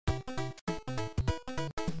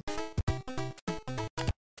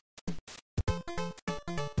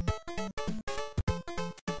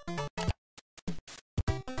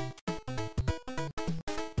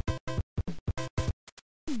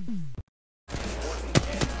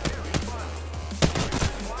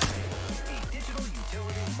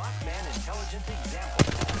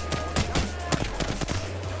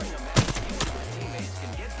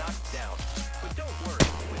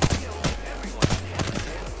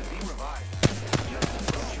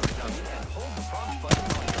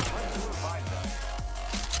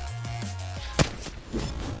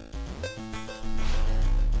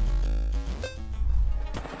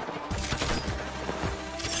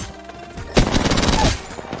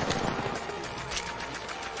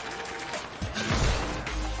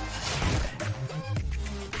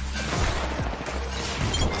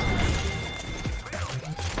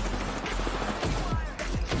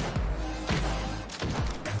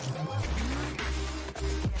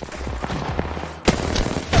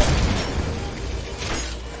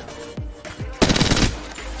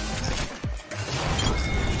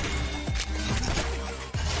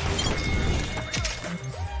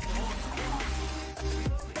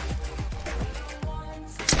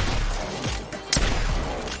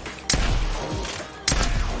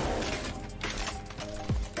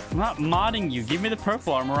I'm not modding you. Give me the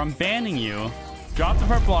purple armor or I'm banning you. Drop the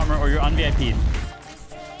purple armor or you're un-VIP'd.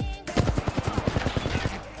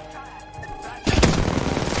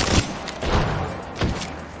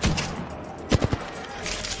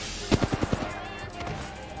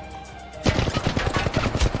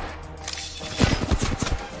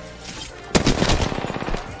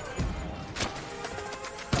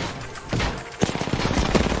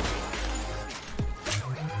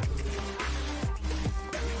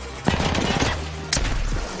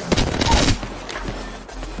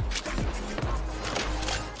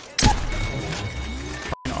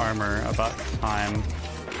 Armor about time.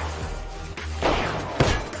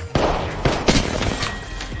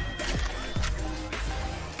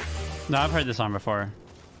 No, I've heard this song before.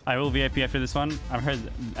 I will VIP after this one. I've heard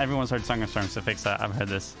everyone's heard Song of Storms, so fix that. I've heard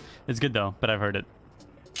this. It's good though, but I've heard it.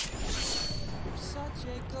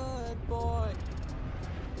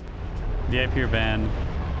 VIP or ban.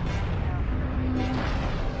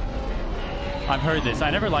 I've heard this. I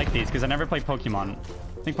never liked these because I never played Pokemon.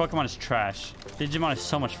 I think Pokemon is trash. Digimon is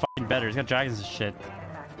so much fucking better. It's got dragons and shit.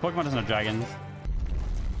 Pokemon doesn't have dragons.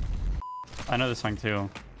 I know this song too.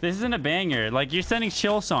 This isn't a banger. Like, you're sending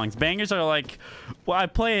chill songs. Bangers are like, well, I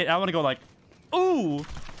play it, I want to go like, ooh,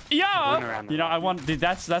 yeah. You know, I want, dude,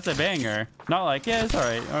 that's a banger. Not like, yeah, it's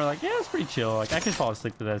alright. Or like, yeah, it's pretty chill. Like, I can fall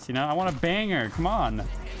asleep to this, you know? I want a banger. Come on.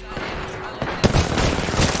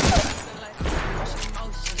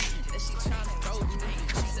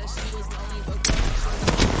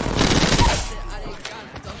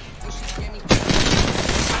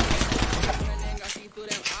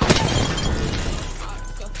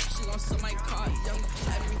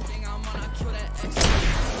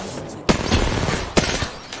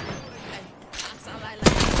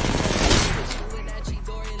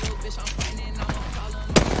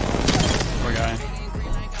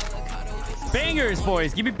 Bangers,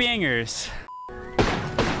 boys. Give me bangers.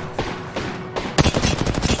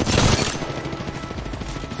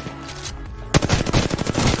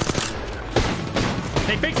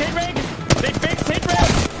 They fixed hit rig. They fixed hit rig.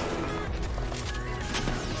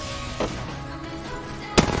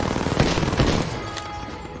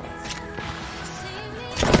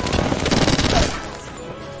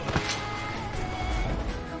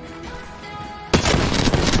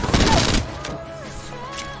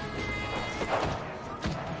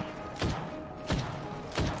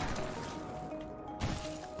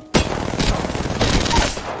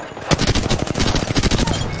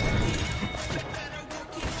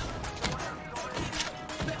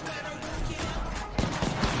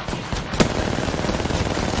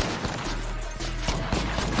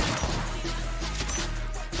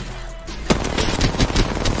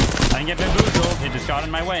 I didn't get bamboozled, it just got in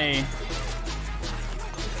my way.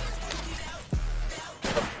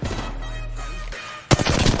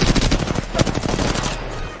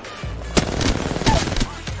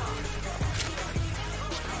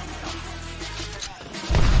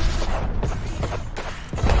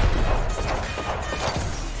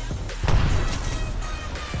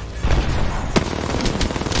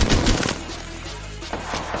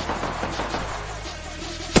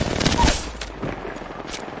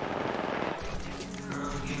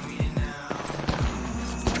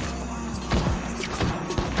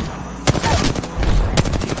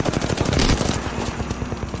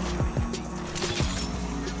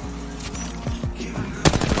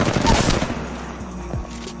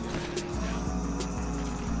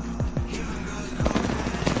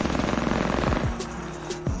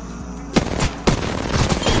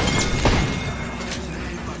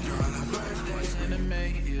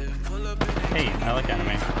 Hey, I like anime.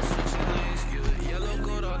 Bunch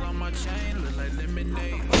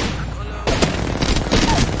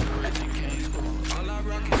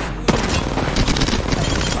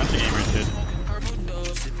of gamers, dude.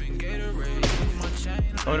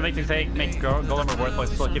 What would it make to say make gold armor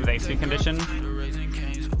worthless? Still keep the XP condition.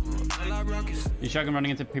 You shotgun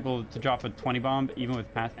running into people to drop a 20 bomb, even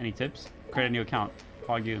with past any tips. Create a new account.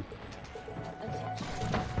 Hog you.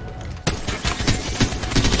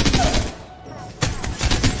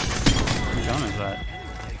 What gun is that?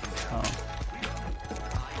 Oh.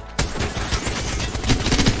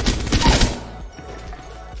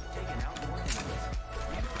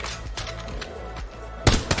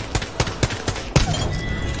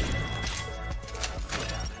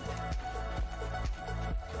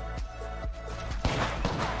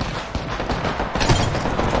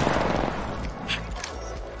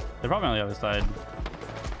 They're probably on the other side.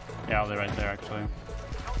 Yeah, they're right there actually.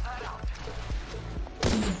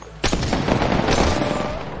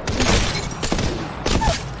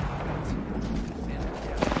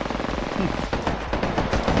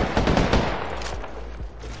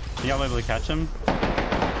 probably able to catch him.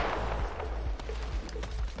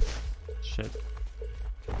 Shit.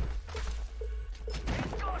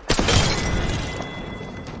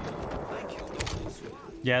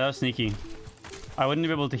 Yeah, that was sneaky. I wouldn't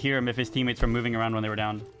be able to hear him if his teammates were moving around when they were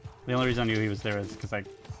down. The only reason I knew he was there is because I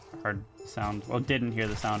heard sound. Well, didn't hear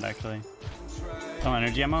the sound, actually. Oh,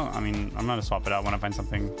 energy ammo? I mean, I'm gonna swap it out when I find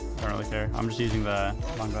something I don't really care. I'm just using the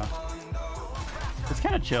longbow. It's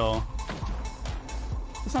kind of chill.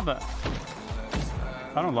 It's not that...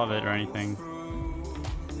 I don't love it or anything.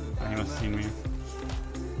 Oh, he must have seen me.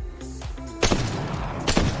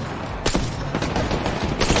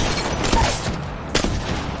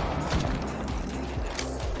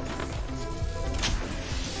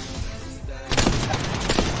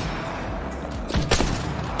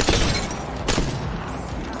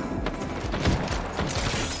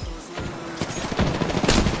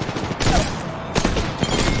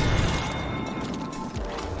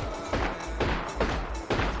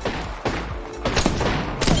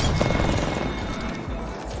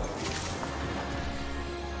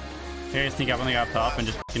 Here, sneak up on the guy up top and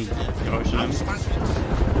just fucking ocean him. Send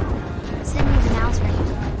me the mouse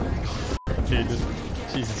right. Dude,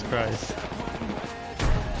 Jesus Christ.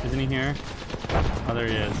 Isn't he here? Oh, there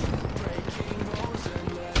he is.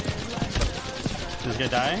 Did this guy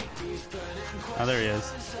die? Oh, there he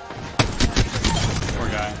is. Poor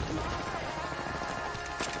guy.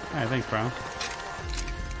 Alright, thanks, bro.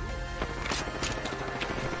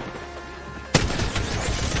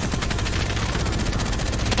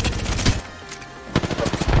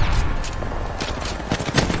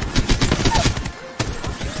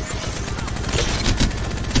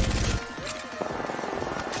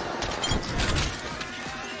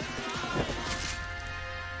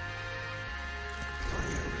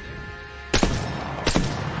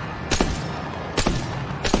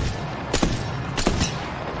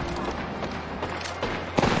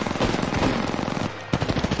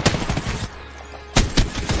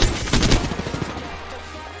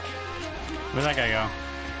 Where'd that guy go?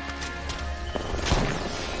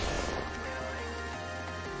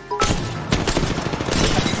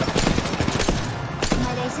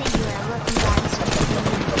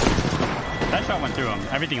 That shot went through him.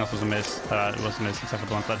 Everything else was a miss. It was a miss except for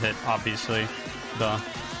the ones that hit, obviously. Duh.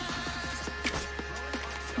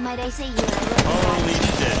 Might I say you are holy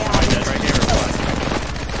shit. Am I dead right here or what?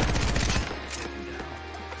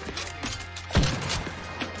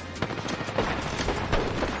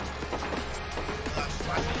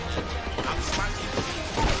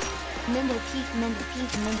 Mendo peek, Mendo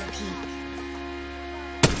peek, Mendo peek.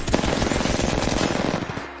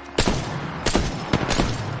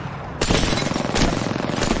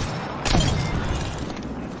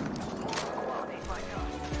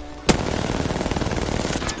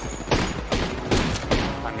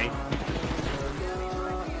 On me.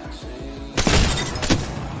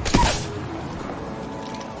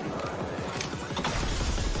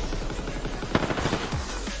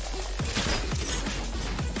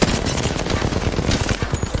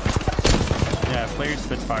 Yeah, player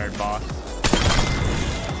Spitfired boss.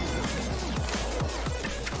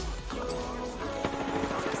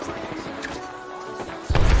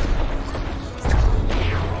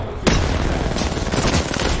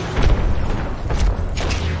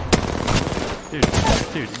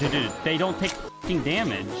 Dude, they don't take f***ing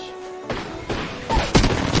damage.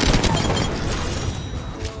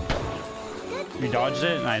 You dodged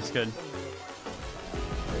it? Nice, good.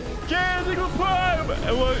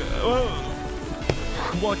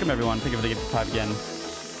 Welcome everyone. Thank you for the gift of 5 again.